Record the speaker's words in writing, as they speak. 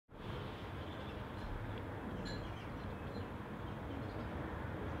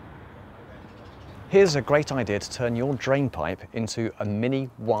Here's a great idea to turn your drain pipe into a mini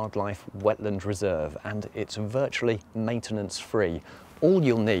wildlife wetland reserve, and it's virtually maintenance free. All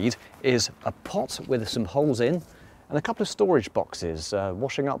you'll need is a pot with some holes in and a couple of storage boxes.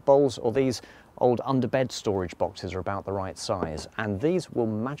 Washing up bowls or these old underbed storage boxes are about the right size, and these will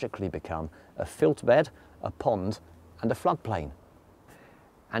magically become a filter bed, a pond and a floodplain.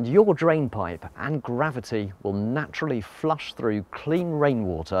 And your drain pipe and gravity will naturally flush through clean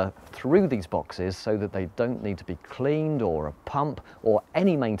rainwater through these boxes so that they don't need to be cleaned or a pump or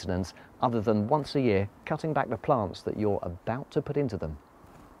any maintenance other than once a year cutting back the plants that you're about to put into them.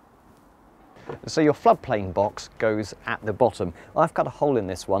 So your floodplain box goes at the bottom. I've cut a hole in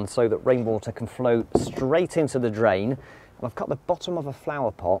this one so that rainwater can flow straight into the drain, and I've cut the bottom of a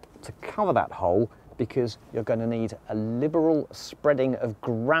flower pot to cover that hole because you're going to need a liberal spreading of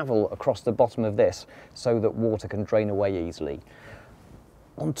gravel across the bottom of this so that water can drain away easily.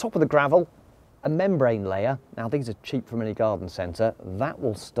 On top of the gravel, a membrane layer. Now these are cheap from any garden centre. That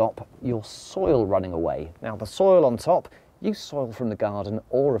will stop your soil running away. Now the soil on top, use soil from the garden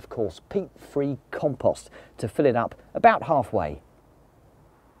or of course peat-free compost to fill it up about halfway.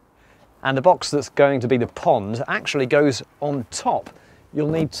 And the box that's going to be the pond actually goes on top. You'll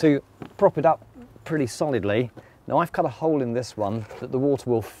need to prop it up pretty solidly. Now I've cut a hole in this one that the water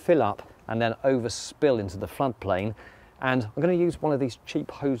will fill up and then overspill into the floodplain, and I'm going to use one of these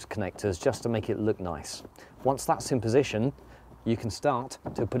cheap hose connectors just to make it look nice. Once that's in position, you can start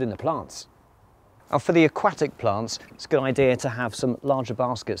to put in the plants. Now for the aquatic plants, it's a good idea to have some larger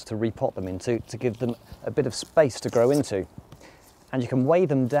baskets to repot them into to give them a bit of space to grow into. And you can weigh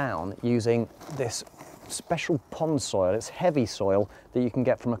them down using this special pond soil. It's heavy soil that you can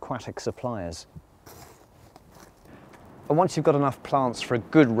get from aquatic suppliers. And once you've got enough plants for a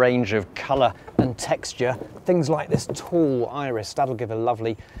good range of colour and texture, things like this tall iris, that'll give a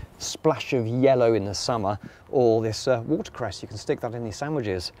lovely splash of yellow in the summer, or this watercress, you can stick that in your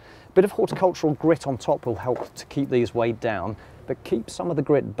sandwiches. A bit of horticultural grit on top will help to keep these weighed down, but keep some of the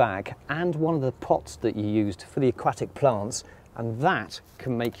grit back and one of the pots that you used for the aquatic plants, and that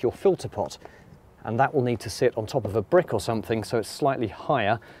can make your filter pot. And that will need to sit on top of a brick or something so it's slightly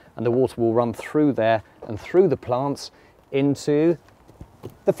higher, and the water will run through there and through the plants into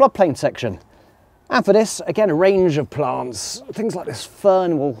the floodplain section. And for this, again, a range of plants. Things like this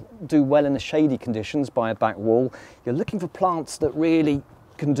fern will do well in the shady conditions by a back wall. You're looking for plants that really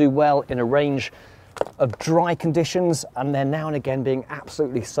can do well in a range of dry conditions, and they're now and again being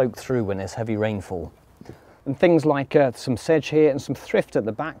absolutely soaked through when there's heavy rainfall. And things like some sedge here and some thrift at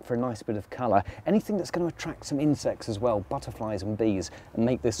the back for a nice bit of colour. Anything that's going to attract some insects as well, butterflies and bees, and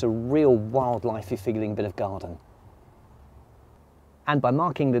make this a real wildlifey feeling bit of garden. And by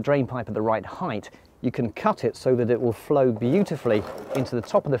marking the drain pipe at the right height, you can cut it so that it will flow beautifully into the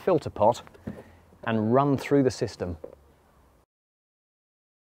top of the filter pot and run through the system.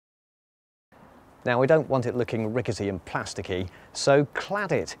 Now we don't want it looking rickety and plasticky, so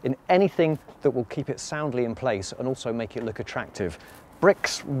clad it in anything that will keep it soundly in place and also make it look attractive.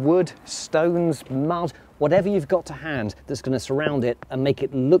 Bricks, wood, stones, mud, whatever you've got to hand that's going to surround it and make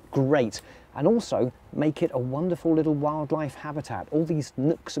it look great, and also make it a wonderful little wildlife habitat. All these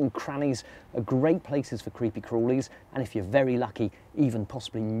nooks and crannies are great places for creepy crawlies, and if you're very lucky, even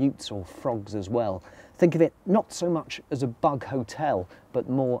possibly newts or frogs as well. Think of it not so much as a bug hotel, but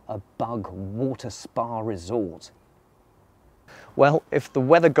more a bug water spa resort. Well, if the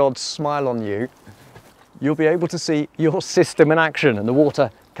weather gods smile on you, you'll be able to see your system in action and the water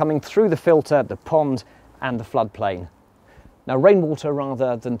coming through the filter, the pond and the floodplain. Now rainwater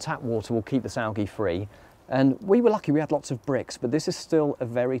rather than tap water will keep this algae free, and we were lucky we had lots of bricks, but this is still a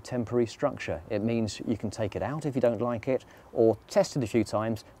very temporary structure. It means you can take it out if you don't like it, or test it a few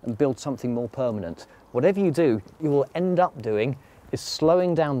times and build something more permanent. Whatever you do, you will end up doing is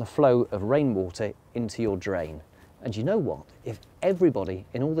slowing down the flow of rainwater into your drain. And you know what? If everybody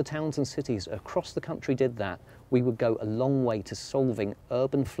in all the towns and cities across the country did that, we would go a long way to solving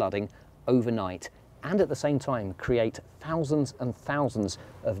urban flooding overnight, and at the same time create thousands and thousands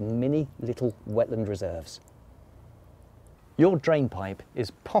of mini little wetland reserves. Your drain pipe is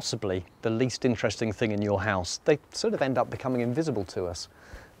possibly the least interesting thing in your house. They sort of end up becoming invisible to us.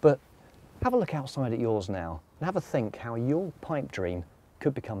 But have a look outside at yours now and have a think how your pipe dream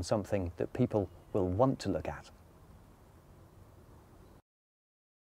could become something that people will want to look at.